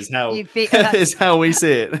 I think, I, is how you feel that's is how we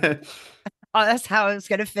see it. Oh, that's how I was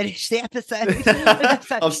going to finish the episode.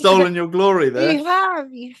 I've stolen your glory there. You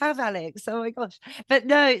have, Alex. Oh my gosh! But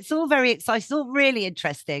no, it's all very exciting. It's all really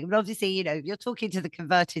interesting. But obviously, you're talking to the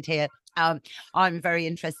converted here. I'm very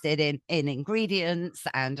interested in ingredients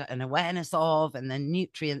and an awareness of, and the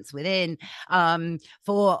nutrients within,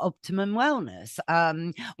 for optimum wellness.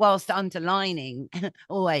 Whilst underlining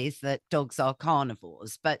always that dogs are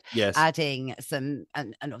carnivores, but Yes, adding some,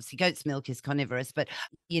 and obviously goat's milk is carnivorous, but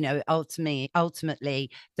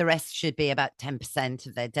ultimately, the rest should be about 10%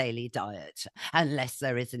 of their daily diet, unless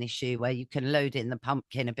there is an issue where you can load in the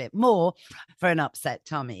pumpkin a bit more for an upset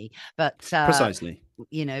tummy. But precisely.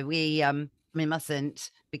 we mustn't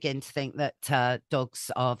begin to think that dogs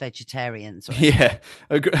are vegetarians or anything. Yeah,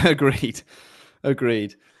 agreed,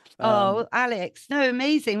 agreed. Oh, Alex, no,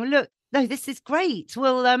 amazing. Well, look, no, this is great.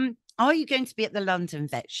 Well, are you going to be at the London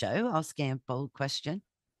Vet Show? Asking a bold question.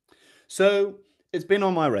 So it's been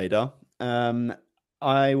on my radar.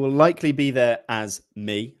 I will likely be there as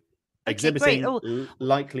me. Okay, great. Exhibiting, Oh,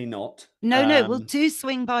 likely not. no, we'll do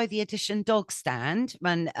swing by the Edition dog stand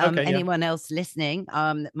when Okay, yeah, anyone else listening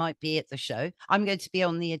that might be at the show. I'm going to be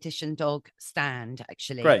on the Edition dog stand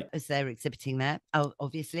actually great. as they're exhibiting there,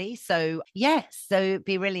 obviously. So yes, so it'd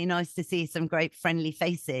be really nice to see some great friendly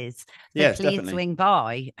faces. So Yes, please definitely. swing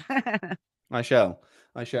by. I shall.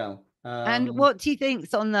 I shall. And what do you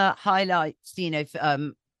think's on the highlights?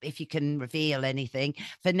 If you can reveal anything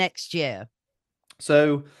for next year.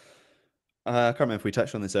 So I can't remember if we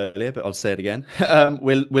touched on this earlier, but I'll say it again.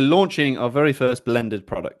 We're launching our very first blended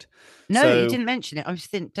product. No, you So didn't mention it.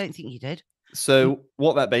 Don't think you did.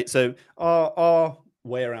 what that so our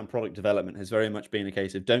way around product development has very much been a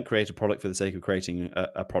case of don't create a product for the sake of creating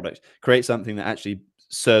a product. Create something that actually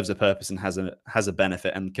serves a purpose and has a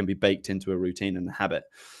benefit and can be baked into a routine and a habit.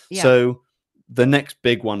 Yeah. So the next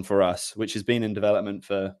big one for us, which has been in development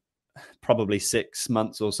for probably 6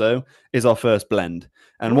 months or so, is our first blend.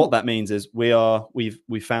 And what that means is we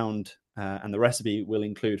found and the recipe will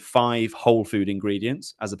include 5 whole food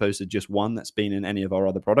ingredients as opposed to just one that's been in any of our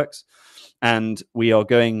other products. And we are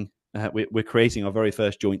going we're creating our very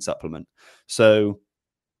first joint supplement. So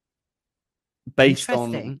based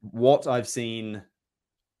on what I've seen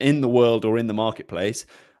in the world or in the marketplace,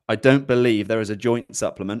 I don't believe there is a joint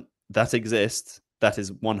supplement that exists that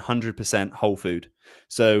is 100% whole food.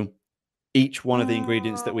 So each one of the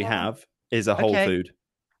ingredients that we have is a whole food.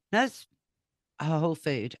 That's a whole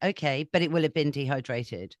food. Okay. But it will have been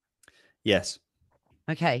dehydrated. Yes.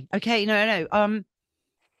 Okay. No.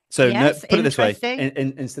 So yes, put it this way: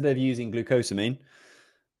 instead of using glucosamine,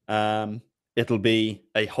 it'll be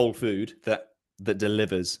a whole food that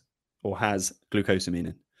delivers or has glucosamine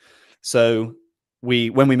in. So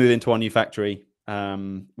when we move into our new factory,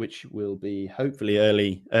 which will be hopefully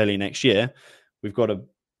early next year, we've got to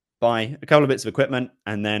buy a couple of bits of equipment,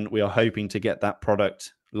 and then we are hoping to get that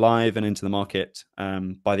product live and into the market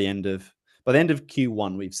by the end of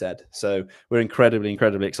Q1, we've said. So we're incredibly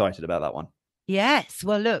excited about that one. Yes.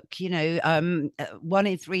 Well, look, 1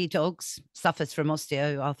 in 3 dogs suffers from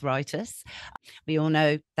osteoarthritis. We all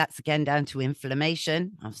know that's again down to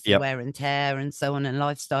inflammation, obviously wear and tear and so on, and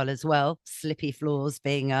lifestyle as well. Slippy floors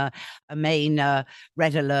being a main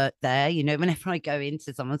red alert there. Whenever I go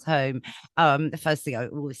into someone's home, the first thing I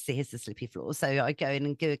always see is the slippy floor. So I go in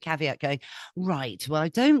and give a caveat going, right, well, I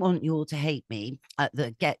don't want you all to hate me at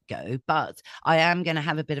the get-go, but I am going to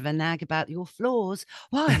have a bit of a nag about your floors.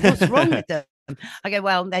 Why? What's wrong with them? I go,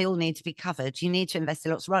 well, they all need to be covered. You need to invest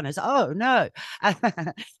in lots of runners. Oh, no.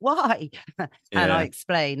 Why? And I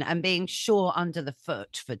explain, and being sure under the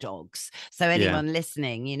foot for dogs. So anyone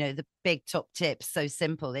listening, the big top tip, so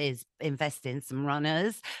simple, is invest in some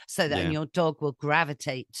runners so that your dog will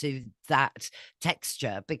gravitate to that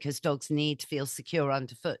texture, because dogs need to feel secure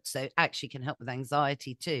underfoot. So it actually can help with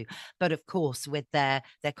anxiety too. But of course, with their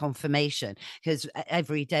conformation, because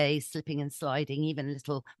every day slipping and sliding, even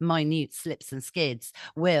little minute slips and skids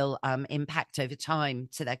will impact over time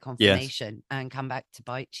to their conformation and come back to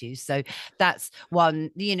bite you. So that's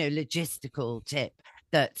one, logistical tip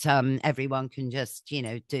that everyone can just,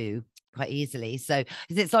 do quite easily. So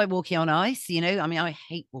it's like walking on ice, I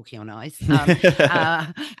hate walking on ice.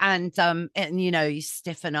 And you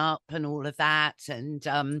stiffen up and all of that. And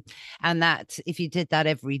that if you did that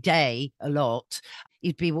every day a lot,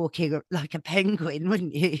 you'd be walking like a penguin,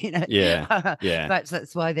 wouldn't you? Yeah.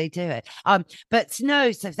 That's why they do it. But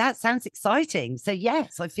no, so that sounds exciting. So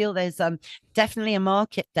yes, I feel there's definitely a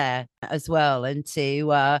market there as well, and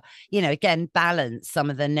to again balance some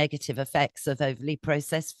of the negative effects of overly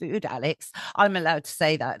processed food. Alex, I'm allowed to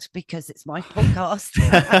say that because it's my podcast.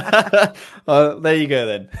 There you go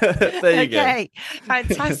then. There you go. Okay,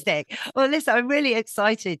 fantastic. Well, listen, I'm really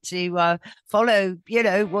excited to follow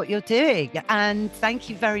what you're doing, and thank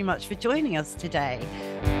you very much for joining us today.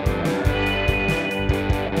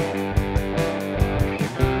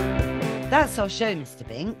 That's our show, Mr.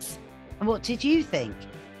 Binks. And what did you think?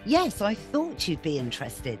 Yes, I thought you'd be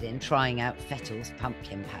interested in trying out Fettle's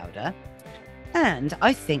pumpkin powder. And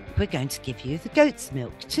I think we're going to give you the goat's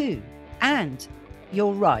milk too. And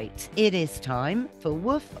you're right, it is time for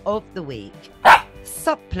Woof of the Week.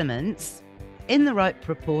 Supplements in the right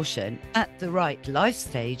proportion at the right life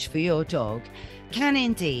stage for your dog can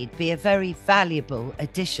indeed be a very valuable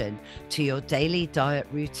addition to your daily diet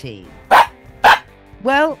routine.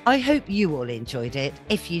 Well, I hope you all enjoyed it.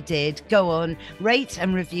 If you did, go on, rate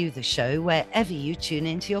and review the show wherever you tune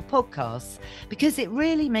into your podcasts, because it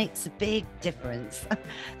really makes a big difference.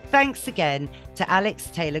 Thanks again to Alex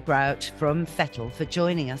Taylor Grouch from Fettle for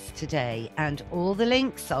joining us today, and all the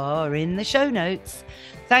links are in the show notes.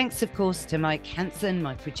 Thanks, of course, to Mike Hansen,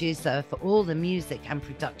 my producer, for all the music and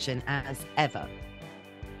production as ever.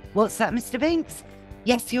 What's that, Mr. Binks?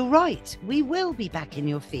 Yes, you're right. We will be back in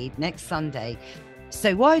your feed next Sunday.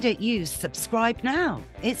 So why don't you subscribe now?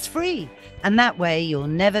 It's free, and that way you'll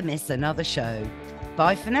never miss another show.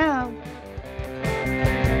 Bye for now.